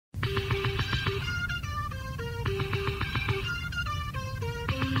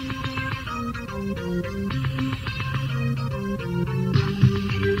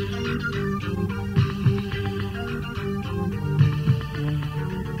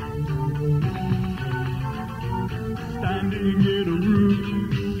Standing in a room,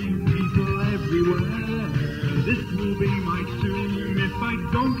 people everywhere. This will be my tune if I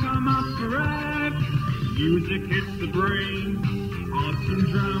don't come up for air. Music hits the brain, hearts and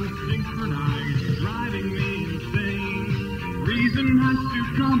drums synchronized, driving me insane. Reason has to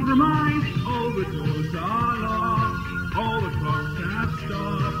compromise, all the doors are locked, all the clocks have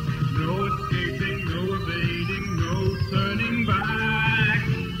stopped. No escaping, no evading, no turning back.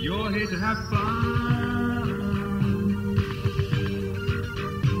 You're here to have fun.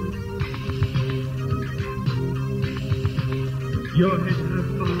 You're here to have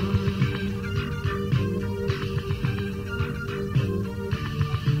fun.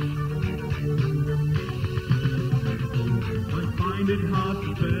 I find it hard to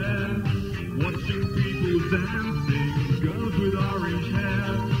bear watching people dancing, girls with orange hair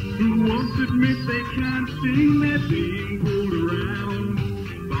who won't admit they can't sing. They're being pulled around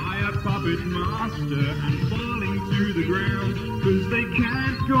by a puppet master and falling to the ground, 'cause they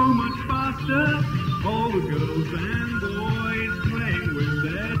can't go much faster. All the girls and boys playing with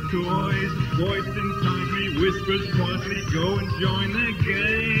their toys. Voice inside me whispers quietly, go and join the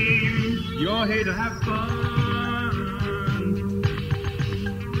game. You're here to have fun.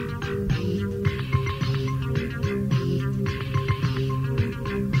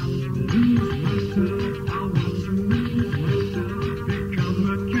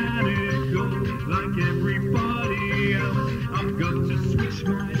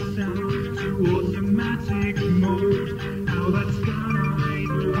 Automatic mode, how that's done I'd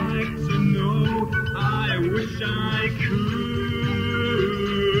like to know. I wish I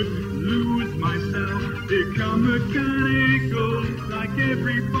could lose myself, become mechanical like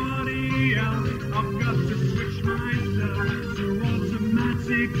everybody else. I've got to switch myself to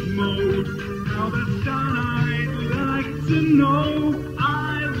automatic mode, how that's done I'd like to know. I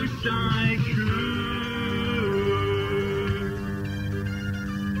wish I could.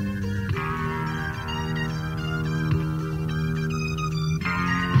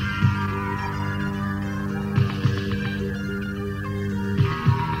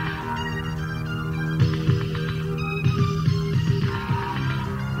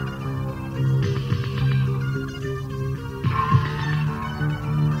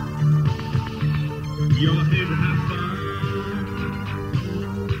 You're here to have fun.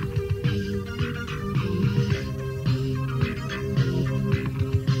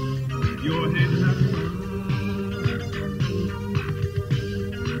 You're here to have fun.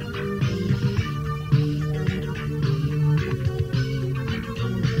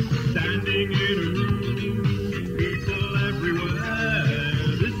 Standing in a room, people everywhere.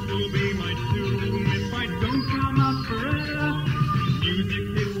 This will be my tune if I don't come up for air. Music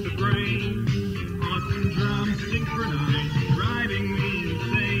hits the brain, hearts and drums synchronized.